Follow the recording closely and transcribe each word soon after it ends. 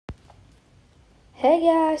Hey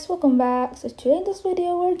guys, welcome back. So today in this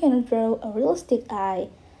video we're gonna draw a realistic eye.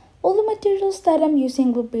 All the materials that I'm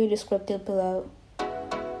using will be described below.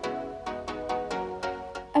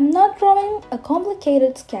 I'm not drawing a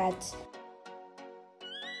complicated sketch.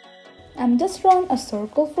 I'm just drawing a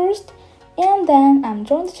circle first and then I'm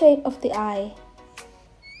drawing the shape of the eye.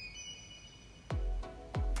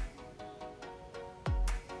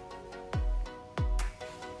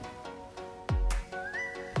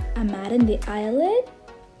 I'm adding the eyelid.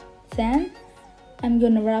 Then, I'm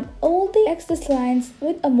gonna wrap all the excess lines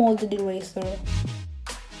with a molded eraser.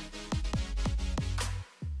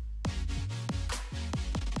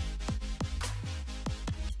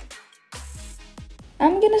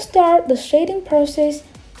 I'm gonna start the shading process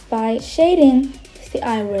by shading the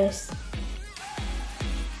iris.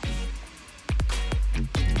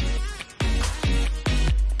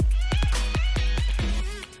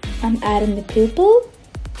 I'm adding the pupil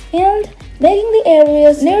and making the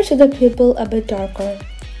areas near to the pupil a bit darker.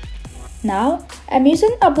 Now, I'm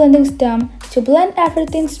using a blending stump to blend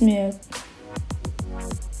everything smooth.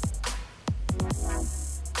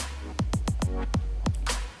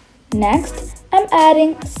 Next, I'm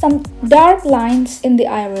adding some dark lines in the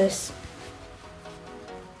iris.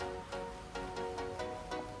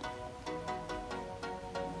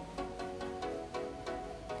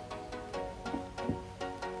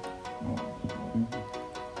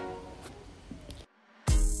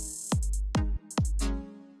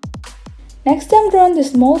 Next, I'm drawing the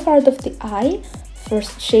small part of the eye,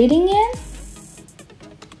 first shading it,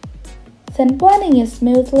 then blending it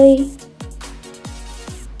smoothly.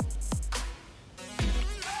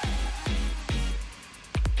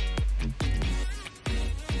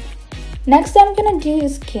 Next, I'm gonna do the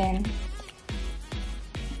skin.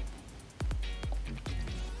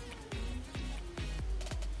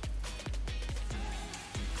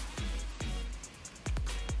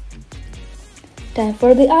 Time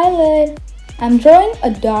for the eyelid. I'm drawing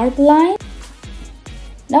a dark line.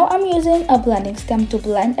 Now I'm using a blending stump to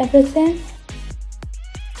blend everything.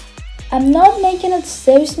 I'm not making it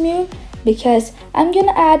so smooth because I'm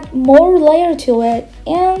gonna add more layer to it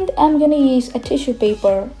and I'm gonna use a tissue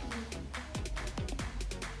paper.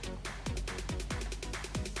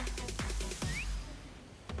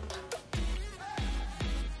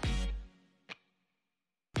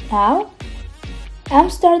 Now,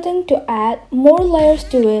 I'm starting to add more layers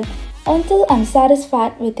to it until I'm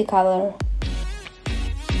satisfied with the color.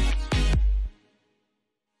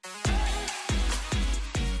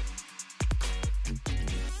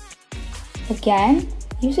 Again,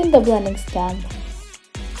 using the blending stump.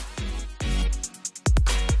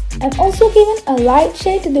 I'm also giving a light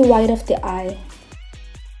shade to the white of the eye.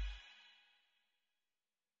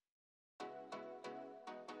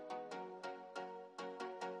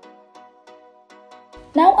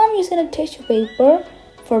 Now I'm using a tissue paper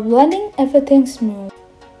for blending everything smooth.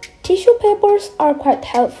 Tissue papers are quite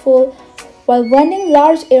helpful while blending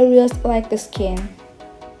large areas like the skin.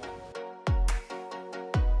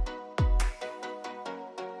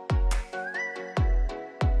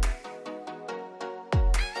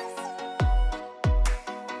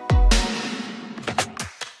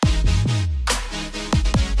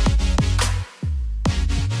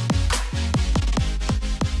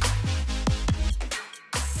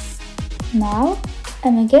 Now,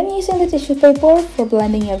 I'm again using the tissue paper for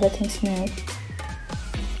blending everything smooth.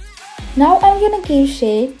 Now I'm gonna give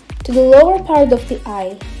shade to the lower part of the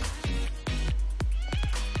eye.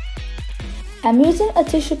 I'm using a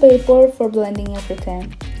tissue paper for blending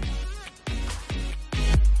everything.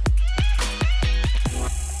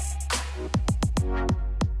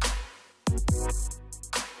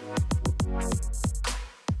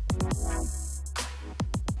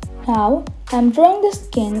 Now, I'm drawing the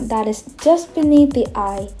skin that is just beneath the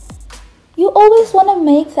eye. You always want to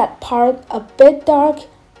make that part a bit dark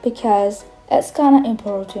because it's kinda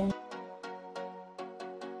important.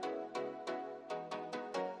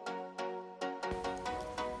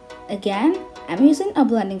 Again, I'm using a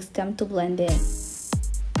blending stump to blend it.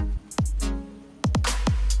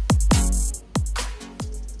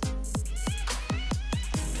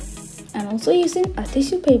 I'm also using a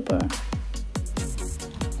tissue paper.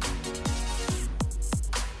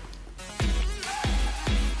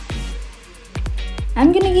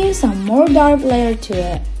 I'm gonna give some more dark layer to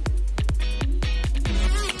it.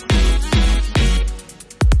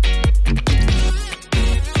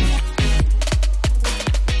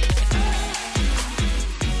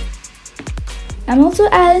 I'm also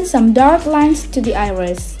adding some dark lines to the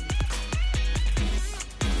iris.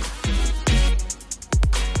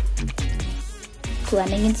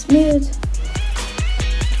 Blending it smooth.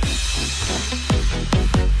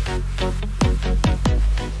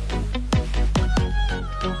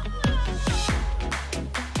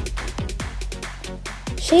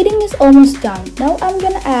 shading is almost done. Now I'm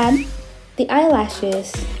gonna add the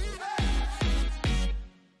eyelashes.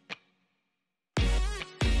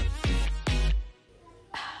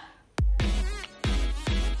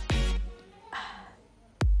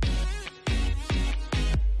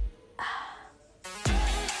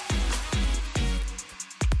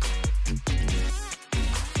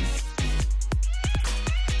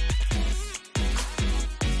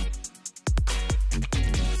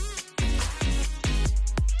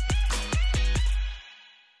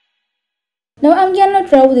 Now I'm gonna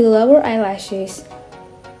draw the lower eyelashes.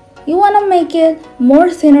 You wanna make it more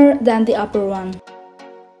thinner than the upper one.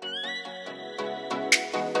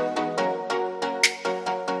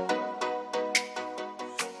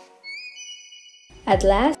 At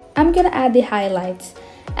last, I'm gonna add the highlights.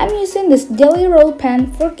 I'm using this Jelly Roll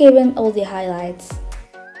pen for giving all the highlights.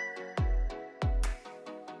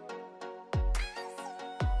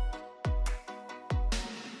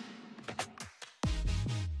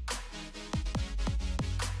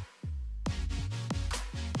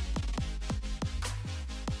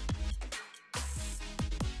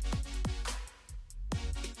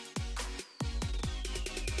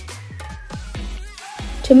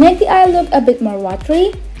 To make the eye look a bit more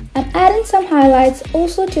watery, I'm adding some highlights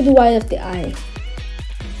also to the white of the eye.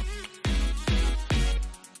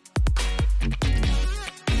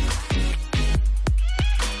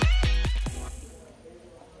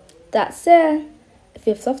 That's it. If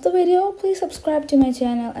you've loved the video, please subscribe to my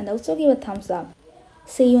channel and also give a thumbs up.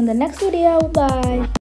 See you in the next video. Bye.